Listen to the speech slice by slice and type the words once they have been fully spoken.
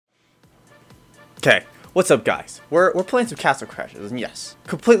Okay, what's up, guys? We're playing some Castle Crashers, and yes,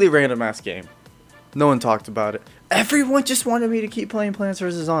 completely random ass game. No one talked about it. Everyone just wanted me to keep playing Plants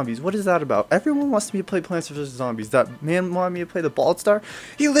vs Zombies. What is that about? Everyone wants me to play Plants vs Zombies. That man wanted me to play the bald star.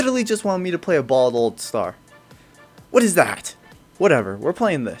 He literally just wanted me to play a bald old star. What is that? Whatever. We're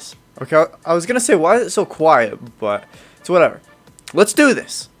playing this. Okay, I was gonna say why is it so quiet, but it's whatever. Let's do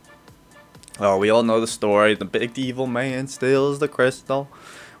this. Oh, we all know the story. The big evil man steals the crystal.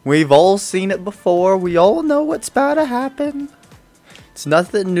 We've all seen it before. We all know what's about to happen. It's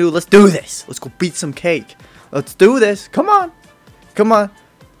nothing new. Let's do this. Let's go beat some cake. Let's do this. Come on. Come on.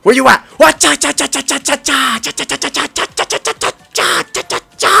 Where you at? What?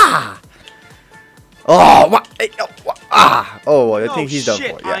 Oh, what? Ah. Oh, I think he's done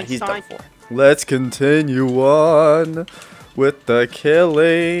for. Yeah, he's done for. Let's continue on with the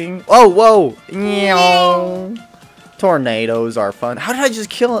killing. Oh, whoa. Meow. Tornadoes are fun. How did I just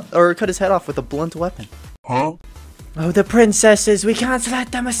kill or cut his head off with a blunt weapon? Huh? Oh, the princesses. We can't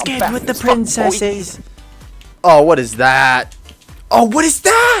let them escape with the princesses. Oh, what is that? Oh, what is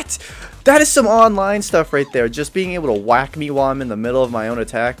that? That is some online stuff right there. Just being able to whack me while I'm in the middle of my own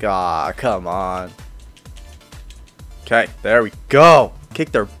attack. Ah, come on. Okay, there we go.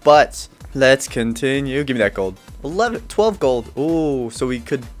 Kick their butts. Let's continue. Give me that gold. 12 gold. Ooh, so we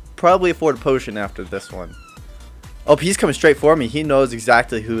could probably afford a potion after this one. Oh, he's coming straight for me. He knows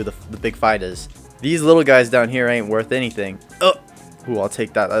exactly who the big fight is. These little guys down here ain't worth anything. Oh, ooh, I'll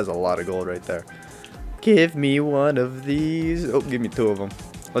take that. That is a lot of gold right there. Give me one of these. Oh, give me two of them.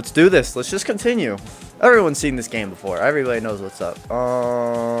 Let's do this. Let's just continue. Everyone's seen this game before. Everybody knows what's up.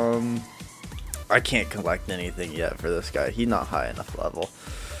 I can't collect anything yet for this guy. He's not high enough level.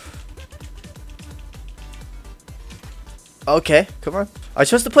 Okay, come on. I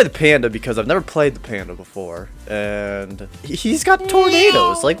chose to play the Panda because I've never played the Panda before. And he's got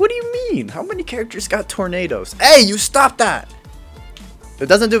tornadoes. Like, what do you mean? How many characters got tornadoes? Hey, you stop that! It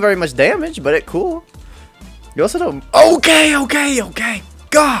doesn't do very much damage, but it's cool. You also don't... Okay.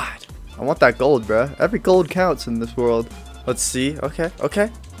 God! I want that gold, bruh. Every gold counts in this world. Let's see. Okay.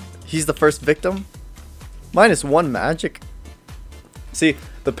 He's the first victim. -1 magic. See,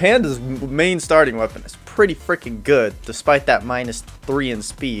 the Panda's main starting weapon is pretty freaking good, despite that -3 in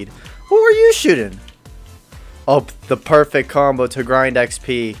speed. Who are you shooting? Oh, the perfect combo to grind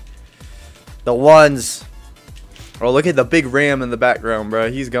XP. The ones. Oh, look at the big ram in the background, bro.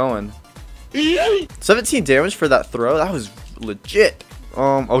 He's going. 17 damage for that throw. That was legit.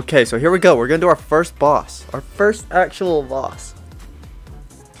 Okay, so here we go. We're gonna do our first boss. Our first actual boss.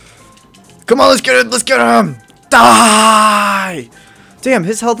 Come on, let's get it. Let's get him. Die! Damn,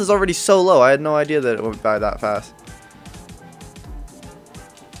 his health is already so low. I had no idea that it went by that fast.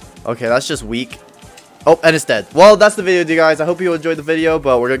 Okay, that's just weak. Oh, and it's dead. Well, that's the video, you guys. I hope you enjoyed the video,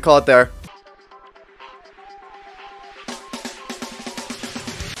 but we're gonna call it there.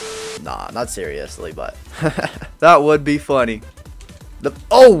 Nah, not seriously, but that would be funny.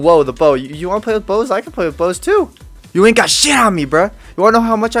 Oh, whoa, the bow. You want to play with bows? I can play with bows too. You ain't got shit on me, bruh. You want to know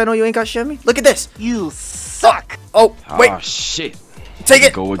how much I know you ain't got shit on me? Look at this. You suck. Oh, wait. Oh, shit. Take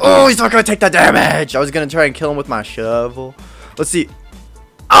it. Oh, he's not going to take that damage. I was going to try and kill him with my shovel. Let's see.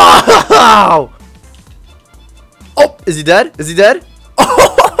 Oh! Oh, is he dead? Is he dead?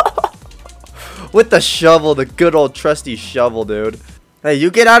 Oh! With the shovel, the good old trusty shovel, dude. Hey, you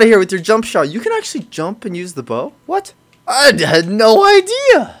get out of here with your jump shot. You can actually jump and use the bow? What? I had no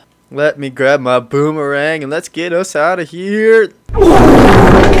idea. Let me grab my boomerang and let's get us out of here.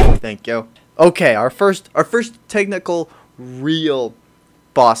 Thank you. Okay, our first technical real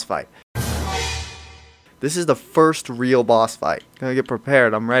boss fight. This is the first real boss fight. Gonna get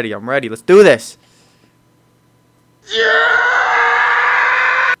prepared. I'm ready. Let's do this. Yeah!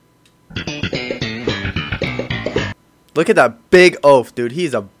 Look at that big oaf, dude.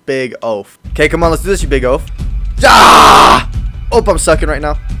 He's a big oaf. Okay, come on, let's do this, you big oaf. Ah! Oh, I'm sucking right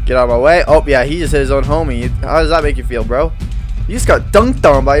now. Get out of my way. Oh, yeah, he just hit his own homie. How does that make you feel, bro? You just got dunked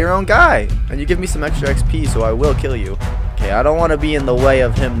on by your own guy. And you give me some extra XP, so I will kill you. Okay, I don't want to be in the way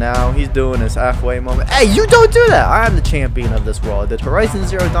of him now. He's doing his halfway moment. Hey, you don't do that. I am the champion of this world. Did Horizon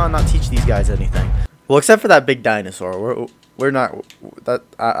Zero Dawn not teach these guys anything? Well, except for that big dinosaur. We're not...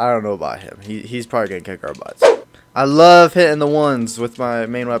 I don't know about him. He's probably going to kick our butts. I love hitting the ones with my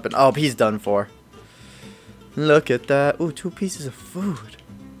main weapon. Oh, he's done for. Look at that. Ooh, 2 pieces of food.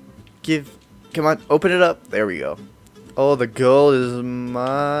 Come on, open it up. There we go. Oh, the gold is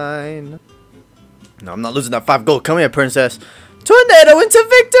mine. No, I'm not losing that 5 gold. Come here, princess. Tornado into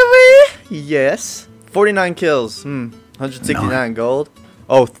victory. Yes. 49 kills. 169 gold.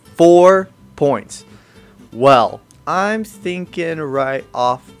 Oh, 4 points. Well, I'm thinking right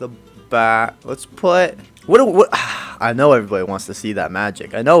off the bat. Let's put... What? I know everybody wants to see that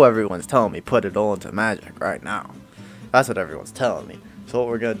magic. I know everyone's telling me put it all into magic right now. That's what everyone's telling me. So what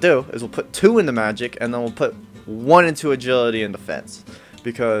we're going to do is we'll put 2 into magic, and then we'll put 1 into agility and defense.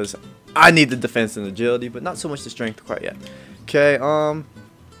 Because I need the defense and agility, but not so much the strength quite yet. Okay, how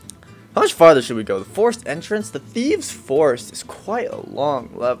much farther should we go? The forest entrance? The Thieves' Forest is quite a long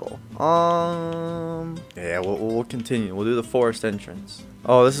level. Yeah, we'll continue. We'll do the forest entrance.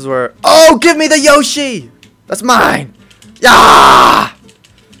 Oh, this is where... Oh, give me the Yoshi! That's mine! Yeah!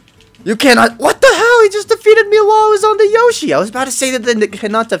 You cannot... What the hell? He just defeated me while I was on the Yoshi. I was about to say that they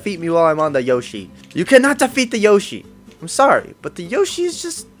cannot defeat me while I'm on the Yoshi. You cannot defeat the Yoshi. I'm sorry, but the Yoshi is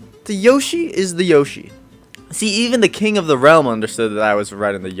just... The Yoshi is the Yoshi. See, even the King of the Realm understood that I was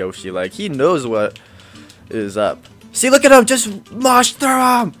riding the Yoshi. Like, he knows what is up. See, look at him. Just mosh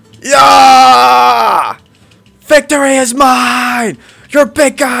through him. Yeah! Victory is mine! Your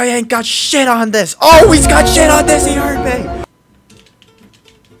big guy ain't got shit on this. Oh, he's got shit on this. He hurt me.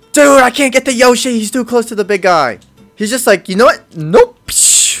 Dude, I can't get the Yoshi. He's too close to the big guy. He's just like, you know what? Nope.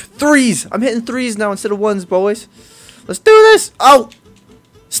 3s. I'm hitting 3s now instead of 1s, boys. Let's do this. Oh.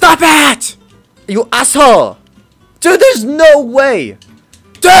 Stop it. You asshole. Dude, there's no way.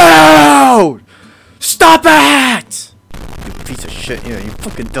 Dude. Stop it. You piece of shit. You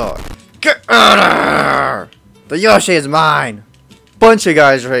fucking dog. Get out of here. The Yoshi is mine. Bunch of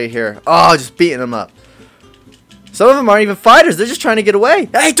guys right here. Oh, just beating them up. Some of them aren't even fighters. They're just trying to get away.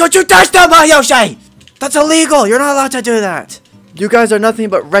 Hey, don't you touch them, Yoshi! That's illegal. You're not allowed to do that. You guys are nothing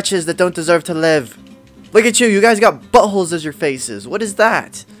but wretches that don't deserve to live. Look at you. You guys got buttholes as your faces. What is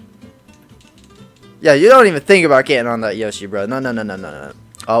that? Yeah, you don't even think about getting on that Yoshi, bro. No.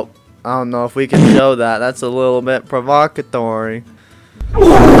 Oh, I don't know if we can show that. That's a little bit provocatory.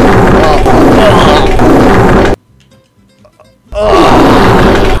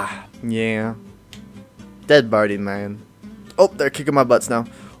 Yeah. Dead body, man. Oh, they're kicking my butts now.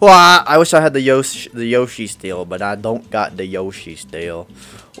 Well, I wish I had the Yoshi steel, but I don't got the Yoshi steel.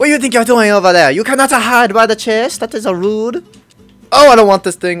 What do you think you're doing over there? You cannot hide by the chest. That is a rude. Oh, I don't want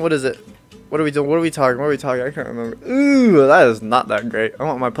this thing. What is it? What are we doing? What are we talking? I can't remember. Ooh, that is not that great. I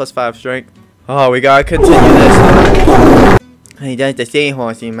want my +5 strength. Oh, we gotta continue this. Hey, that's the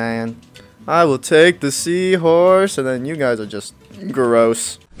seahorsey, man. I will take the seahorse, and then you guys are just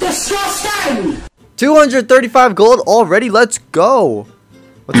gross. Disgusting! 235 gold already. Let's go.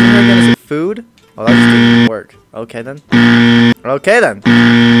 What's in here again? Is it food? Oh, that just didn't work. Okay then. Okay then.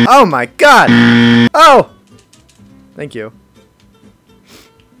 Oh my god. Oh. Thank you.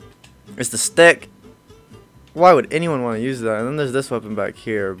 It's the stick. Why would anyone want to use that? And then there's this weapon back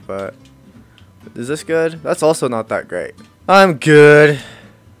here, but is this good? That's also not that great. I'm good.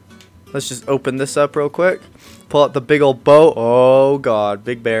 Let's just open this up real quick. Pull out the big old bow. Oh god,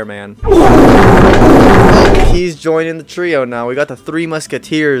 big bear man. Oh, he's joining the trio now. We got the 3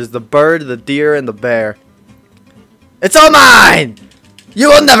 musketeers, the bird, the deer, and the bear. It's all mine! You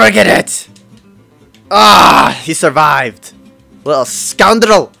will never get it! Ah, he survived. Little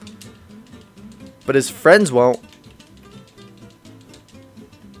scoundrel. But his friends won't.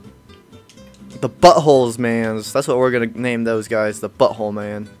 The buttholes mans. That's what we're gonna name those guys. The butthole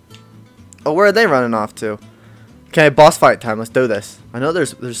man. Oh, where are they running off to? Okay, boss fight time. Let's do this. I know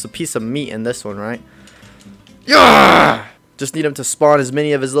there's a piece of meat in this one, right? Yeah! Just need him to spawn as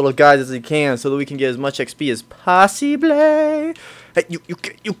many of his little guys as he can so that we can get as much XP as possible. Hey, you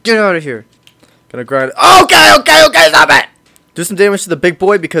get out of here. Gonna grind. Okay, stop it! Do some damage to the big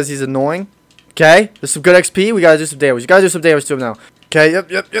boy because he's annoying. Okay, there's some good XP. We gotta do some damage. You gotta do some damage to him now. Okay,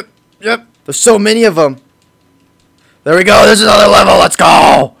 yep. There's so many of them. There we go. There's another level. Let's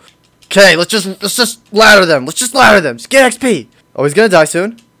go. Okay, let's just ladder them. Let's just ladder them. Just get XP. Oh, he's gonna die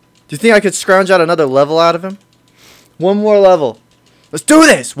soon. Do you think I could scrounge out another level out of him? One more level. Let's do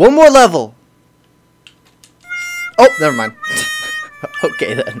this. One more level. Oh, never mind.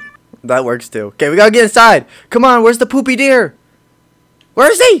 Okay then. That works too. Okay, we gotta get inside. Come on, where's the poopy deer?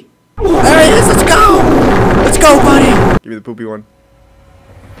 Where is he? There he is. Let's go. Let's go, buddy. Give me the poopy one.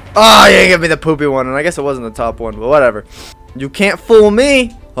 Oh, you didn't give me the poopy one, and I guess it wasn't the top one, but whatever. You can't fool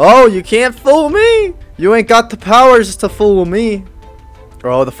me. Oh, you can't fool me. You ain't got the powers to fool me.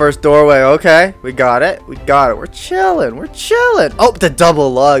 Oh, the first doorway. Okay, we got it. We're chilling. Oh, the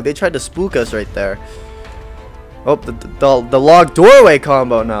double log. They tried to spook us right there. Oh, the log doorway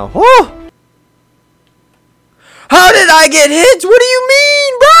combo now. Oh! How did I get hit? What do you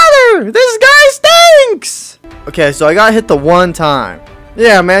mean, brother? This guy stinks. Okay, so I got hit the one time.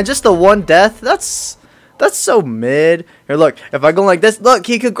 Yeah, man, just the one death. That's so mid. Here, look. If I go like this, look,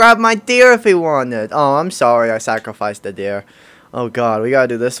 he could grab my deer if he wanted. Oh, I'm sorry. I sacrificed the deer. Oh god, we gotta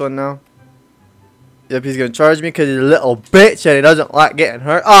do this one now. Yep, he's gonna charge me because he's a little bitch and he doesn't like getting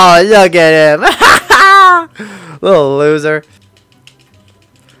hurt. Oh, look at him. Little loser.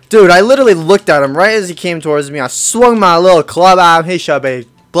 Dude, I literally looked at him right as he came towards me. I swung my little club at him. He should be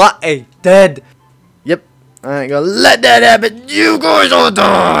bloody dead. Yep. I ain't gonna let that happen. You guys all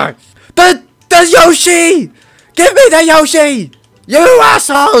die. That's Yoshi. Give me the Yoshi. You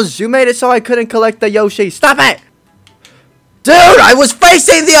assholes. You made it so I couldn't collect the Yoshi. Stop it. Dude, I was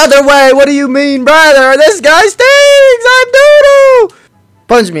facing the other way. What do you mean, brother? This guy stinks. I'm doo-doo.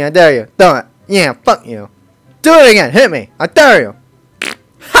 Punch me. I dare you. Do it. Yeah, fuck you. Do it again. Hit me. I dare you.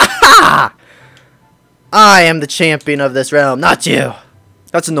 Ha ha! I am the champion of this realm, not you.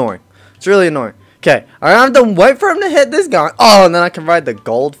 That's annoying. It's really annoying. Okay, I have to wait for him to hit this guy. Oh, and then I can ride the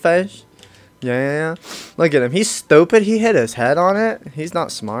goldfish. Yeah. Look at him. He's stupid. He hit his head on it. He's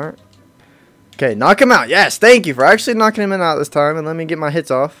not smart. Okay, knock him out. Yes, thank you for actually knocking him out this time. And let me get my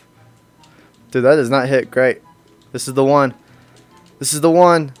hits off. Dude, that does not hit great. This is the one. This is the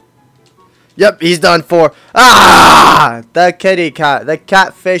one. Yep, he's done for. Ah! The kitty cat. The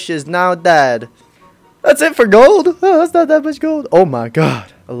catfish is now dead. That's it for gold. Oh, that's not that much gold. Oh my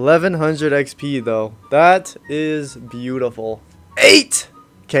god. 1100 XP though. That is beautiful. 8!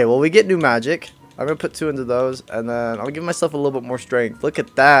 Okay, well we get new magic. I'm going to put 2 into those. And then I'll give myself a little bit more strength. Look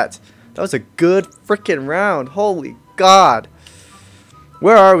at that. That was a good freaking round. Holy god.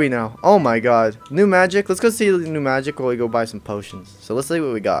 Where are we now? Oh my god. New magic. Let's go see the new magic while we go buy some potions. So let's see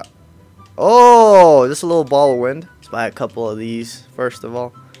what we got. Oh, just a little ball of wind. Let's buy a couple of these first of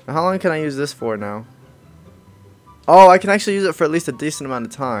all. Now, how long can I use this for now? Oh, I can actually use it for at least a decent amount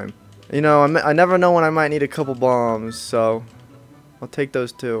of time. You know, I never know when I might need a couple bombs, so I'll take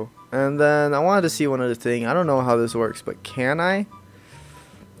those too. And then I wanted to see one other thing. I don't know how this works, but can I?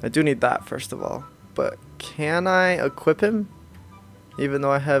 I do need that first of all. But can I equip him? Even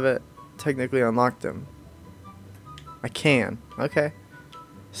though I haven't technically unlocked him. I can. Okay.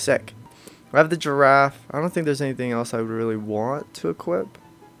 Sick. I have the giraffe. I don't think there's anything else I would really want to equip.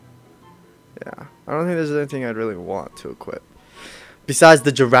 Yeah, I don't think there's anything I'd really want to equip. Besides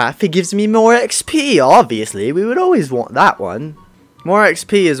the giraffe, it gives me more XP. Obviously, we would always want that one. More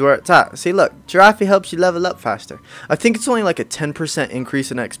XP is where it's at. See, look, giraffe helps you level up faster. I think it's only like a 10%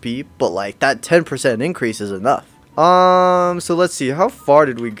 increase in XP, but like that 10% increase is enough. So let's see. How far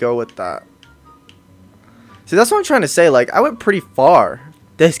did we go with that? See, that's what I'm trying to say. Like, I went pretty far.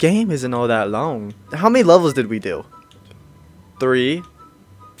 This game isn't all that long. How many levels did we do? 3,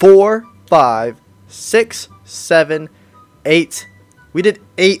 4, 5, 6, 7, 8. We did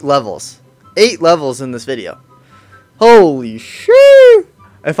 8 levels. 8 levels in this video. Holy shit!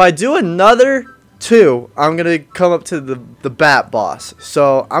 If I do another 2, I'm gonna come up to the bat boss.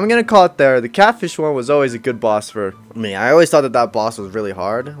 So I'm gonna call it there. The catfish one was always a good boss for me. I always thought that boss was really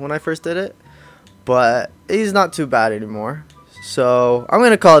hard when I first did it, but he's not too bad anymore. So I'm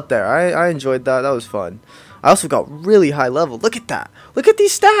gonna call it there. I enjoyed that. That was fun. I also got really high level. Look at that. Look at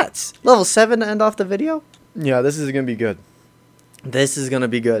these stats. Level 7 to end off the video. Yeah, this is gonna be good. This is gonna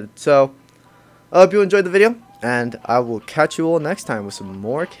be good. So I hope you enjoyed the video, and I will catch you all next time with some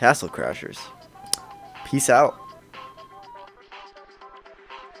more Castle Crashers. Peace out.